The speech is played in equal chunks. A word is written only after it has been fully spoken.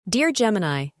Dear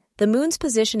Gemini, the moon's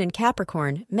position in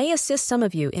Capricorn may assist some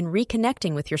of you in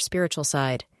reconnecting with your spiritual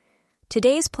side.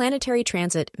 Today's planetary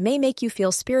transit may make you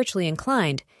feel spiritually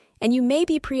inclined, and you may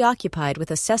be preoccupied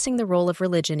with assessing the role of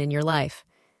religion in your life.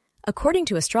 According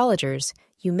to astrologers,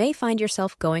 you may find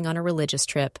yourself going on a religious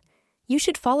trip. You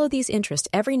should follow these interests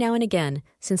every now and again,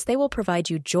 since they will provide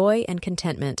you joy and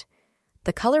contentment.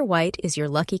 The color white is your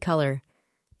lucky color.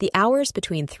 The hours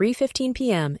between 3:15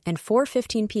 p.m. and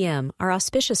 4:15 p.m. are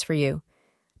auspicious for you.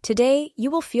 Today, you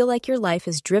will feel like your life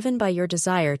is driven by your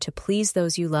desire to please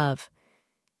those you love.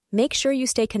 Make sure you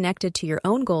stay connected to your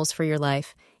own goals for your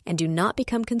life and do not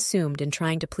become consumed in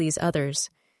trying to please others.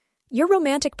 Your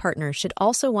romantic partner should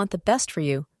also want the best for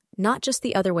you, not just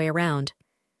the other way around.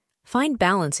 Find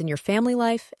balance in your family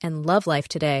life and love life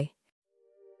today.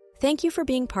 Thank you for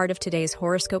being part of today's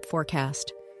horoscope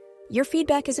forecast. Your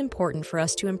feedback is important for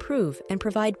us to improve and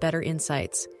provide better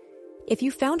insights. If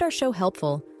you found our show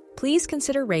helpful, please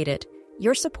consider rate it.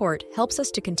 Your support helps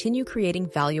us to continue creating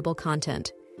valuable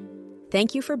content.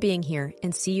 Thank you for being here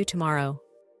and see you tomorrow.